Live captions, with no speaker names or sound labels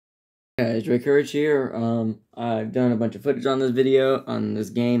Guys, Drake Courage here. I've done a bunch of footage on this video, on this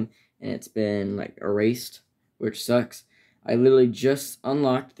game, and it's been, like, erased, which sucks. I literally just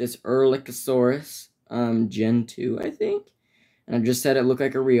unlocked this Erlikosaurus, Gen 2, I think, and I just said it looked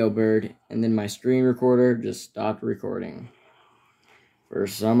like a Rio bird, and then my screen recorder just stopped recording. For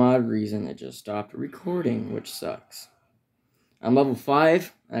some odd reason, it just stopped recording, which sucks. I'm level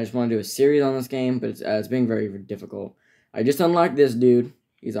 5, and I just want to do a series on this game, but it's being very difficult. I just unlocked this dude.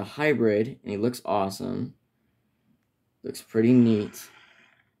 He's a hybrid, and he looks awesome. Looks pretty neat.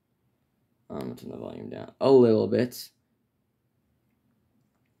 Turn the volume down a little bit.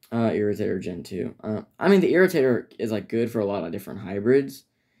 Irritator Gen 2. I mean, the Irritator is, like, good for a lot of different hybrids.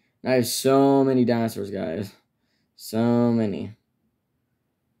 And I have so many dinosaurs, guys. So many.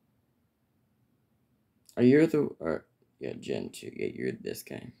 Are you yeah, Gen 2. Yeah, you're this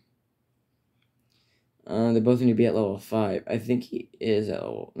guy. They both need to be at level 5. I think he is at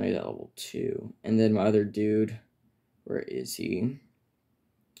level, no, he's at level 2. And then my other dude, where is he?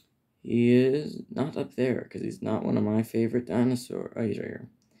 He is not up there, because he's not one of my favorite dinosaurs. Oh, he's right here.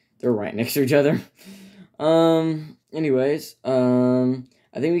 They're right next to each other. Anyways, I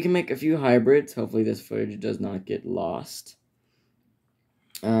think we can make a few hybrids. Hopefully this footage does not get lost.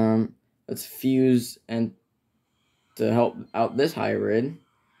 Let's fuse, and to help out this hybrid,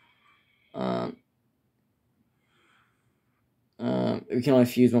 we can only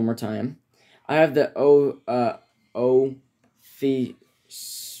fuse one more time. I have the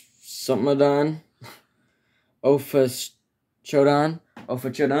Ophisomadon. Ophichodon.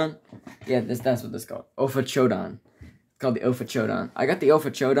 Yeah, that's what this is called. Ophichodon. It's called the Ophichodon. I got the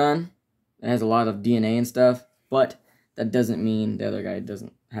Ophichodon. It has a lot of DNA and stuff, but that doesn't mean the other guy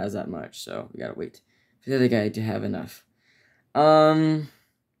has that much, so we gotta wait for the other guy to have enough. I'm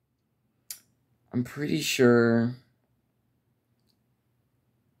pretty sure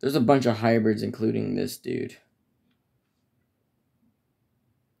there's a bunch of hybrids, including this dude.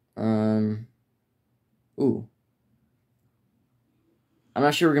 Ooh. I'm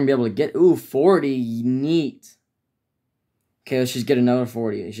not sure we're gonna be able to get, 40, neat. Okay, let's just get another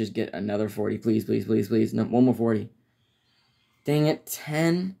 40. Let's just get another 40, please, please, please, please. No, one more 40. Dang it,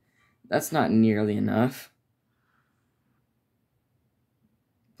 10? That's not nearly enough.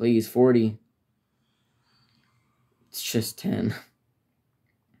 Please, 40. It's just 10.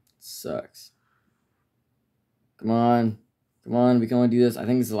 Sucks. Come on. Come on, we can only do this. I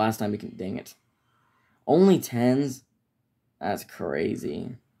think this is the last time we can. Dang it. Only 10s? That's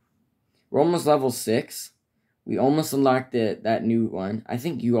crazy. We're almost level 6. We almost unlocked that new one. I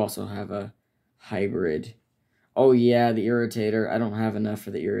think you also have a hybrid. Oh, yeah, the Irritator. I don't have enough for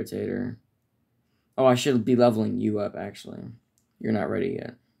the Irritator. Oh, I should be leveling you up, actually. You're not ready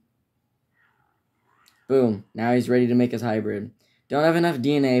yet. Boom. Now he's ready to make his hybrid. Don't have enough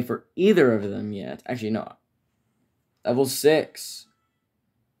DNA for either of them yet. Actually, no. Level 6.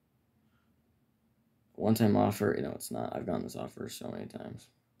 One-time offer. No, it's not. I've gotten this offer so many times.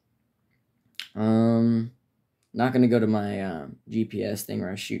 Not going to go to my GPS thing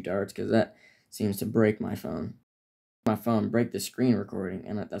where I shoot darts, because that seems to break my phone. Break the screen recording,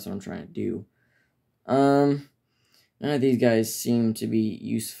 and that's what I'm trying to do. None of these guys seem to be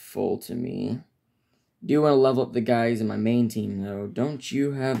useful to me. Do want to level up the guys in my main team, though. Don't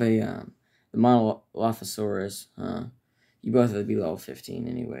you have a, the Monolophosaurus, huh? You both have to be level 15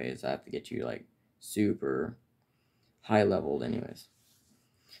 anyways. I have to get you, like, super high leveled anyways.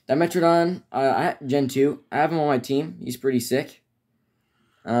 Dimetrodon, Gen 2. I have him on my team. He's pretty sick.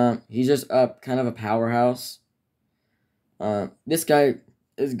 He's just kind of a powerhouse. This guy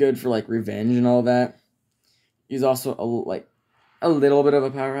is good for, like, revenge and all that. He's also a little bit of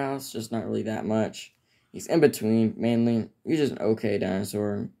a powerhouse, just not really that much. He's in between, mainly. He's just an okay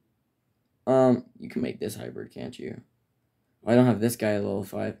dinosaur. You can make this hybrid, can't you? I don't have this guy at level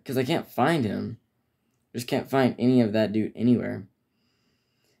 5, because I can't find him. Just can't find any of that dude anywhere.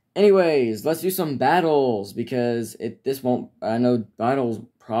 Anyways, let's do some battles, because I know battles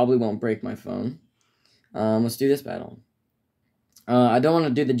probably won't break my phone. Let's do this battle. I don't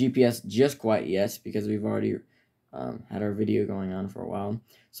want to do the GPS just quite yet, because we've already had our video going on for a while.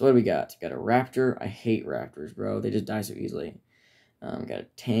 So what do we got? We got a raptor. I hate raptors, bro. They just die so easily. We got a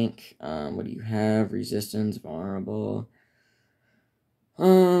tank. What do you have? Resistance, vulnerable.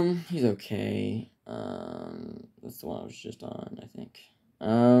 He's okay. That's the one I was just on, I think.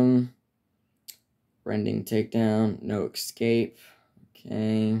 Rending takedown, no escape.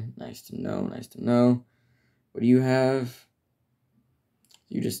 Okay, nice to know, nice to know. What do you have?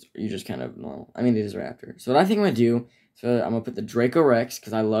 You just kind of normal. I mean, it is raptor. So what I think I'm gonna do, so I'm gonna put the Draco-Rex,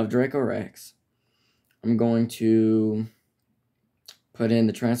 because I love Draco-Rex. I'm going to put in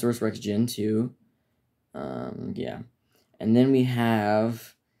the Tyrannosaurus Rex Gen 2. Yeah. And then we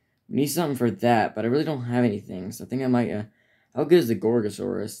need something for that, but I really don't have anything. So I think I might, how good is the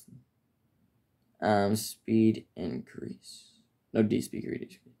Gorgosaurus? Speed increase. No,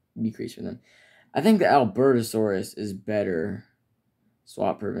 speed decrease for them. I think the Albertosaurus is better.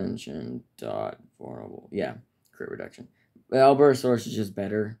 Swap prevention, dot, vulnerable. Yeah, crit reduction. The Albertosaurus is just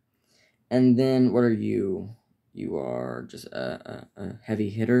better. And then, what are you? You are just a heavy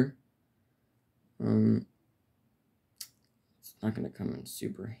hitter. It's not going to come in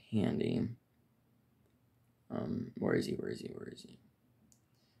super handy. Where is he?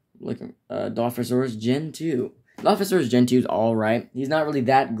 Looking, Dilophosaurus Gen 2. Dilophosaurus Gen 2 is alright. He's not really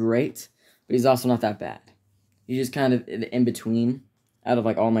that great, but he's also not that bad. He's just kind of in between out of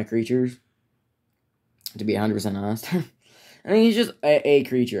like all my creatures, to be 100% honest. I mean, he's just a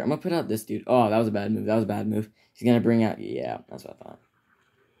creature. I'm going to put out this dude. Oh, that was a bad move. He's going to bring out... Yeah, that's what I thought.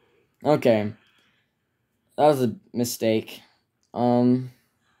 Okay. That was a mistake. I'm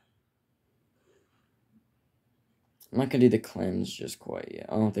not going to do the cleanse just quite yet.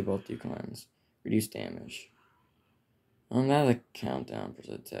 I don't know if they both do cleanse. Reduce damage. That's a countdown for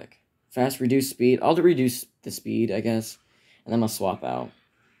the tech. Fast, reduce speed. I'll reduce the speed, I guess. And then I'm going to swap out.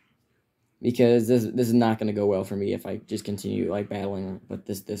 Because this is not going to go well for me if I just continue like battling with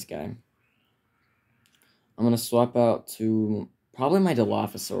this guy. I'm going to swap out to... Probably my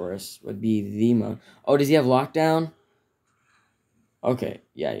Dilophosaurus would be the most... Oh, does he have lockdown? Okay,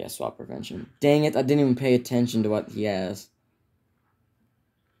 yeah, swap prevention. Dang it, I didn't even pay attention to what he has.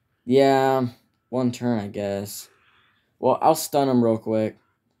 Yeah, one turn, I guess. Well, I'll stun him real quick.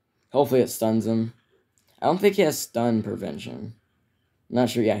 Hopefully it stuns him. I don't think he has stun prevention. I'm not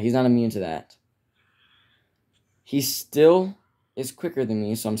sure. Yeah, he's not immune to that. He still is quicker than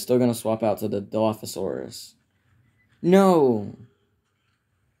me, so I'm still going to swap out to the Dilophosaurus. No!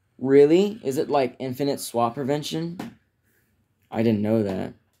 Really? Is it like infinite swap prevention? I didn't know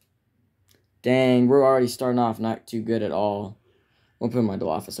that. Dang, we're already starting off not too good at all. We'll put my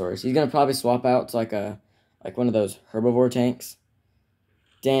Dilophosaurus. He's going to probably swap out to like one of those herbivore tanks.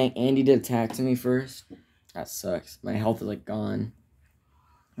 Dang, Andy did attack to me first. That sucks. My health is like gone.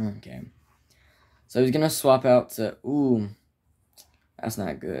 Okay. So he's going to swap out to... Ooh. That's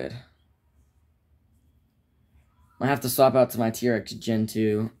not good. I have to swap out to my T-Rex Gen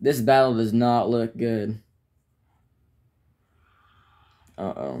 2. This battle does not look good.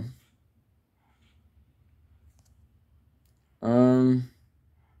 Uh-oh. I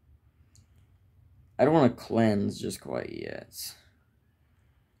don't want to cleanse just quite yet.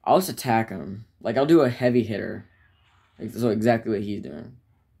 I'll just attack him. Like, I'll do a heavy hitter. Like, so exactly what he's doing.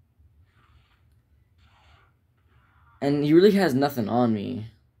 And he really has nothing on me.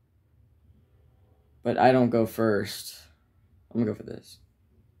 But I don't go first. I'm gonna go for this.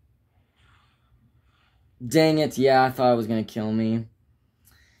 Dang it, yeah, I thought it was gonna kill me.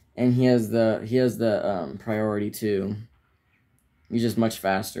 And he has the priority too. He's just much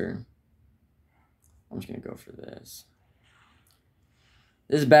faster. I'm just gonna go for this.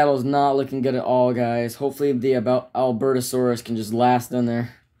 This battle is not looking good at all, guys. Hopefully the Albertosaurus can just last in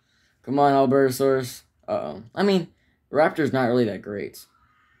there. Come on, Albertosaurus. Uh-oh. I mean, Raptor's not really that great.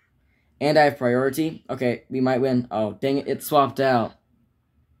 And I have priority. Okay, we might win. Oh, dang it, it swapped out.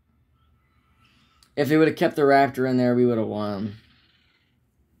 If it would have kept the Raptor in there, we would have won.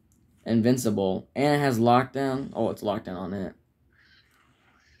 Invincible. And it has lockdown. Oh, it's lockdown on it.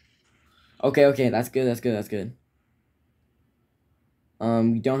 Okay, that's good.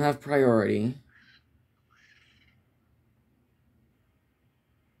 We don't have priority.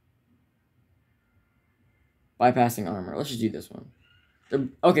 Bypassing armor. Let's just do this one.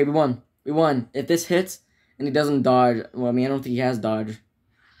 Okay, we won. We won. If this hits and he doesn't dodge, well, I mean, I don't think he has dodge.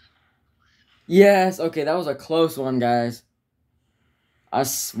 Yes, okay, that was a close one, guys. I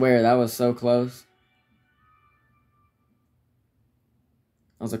swear, that was so close.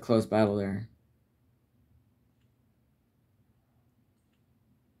 That was a close battle there.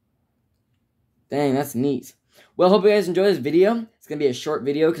 Dang, that's neat. Well, hope you guys enjoyed this video. It's going to be a short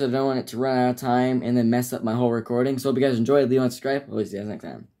video because I don't want it to run out of time and then mess up my whole recording. So hope you guys enjoyed. Leave a like, subscribe. We'll see you guys next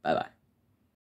time. Bye-bye.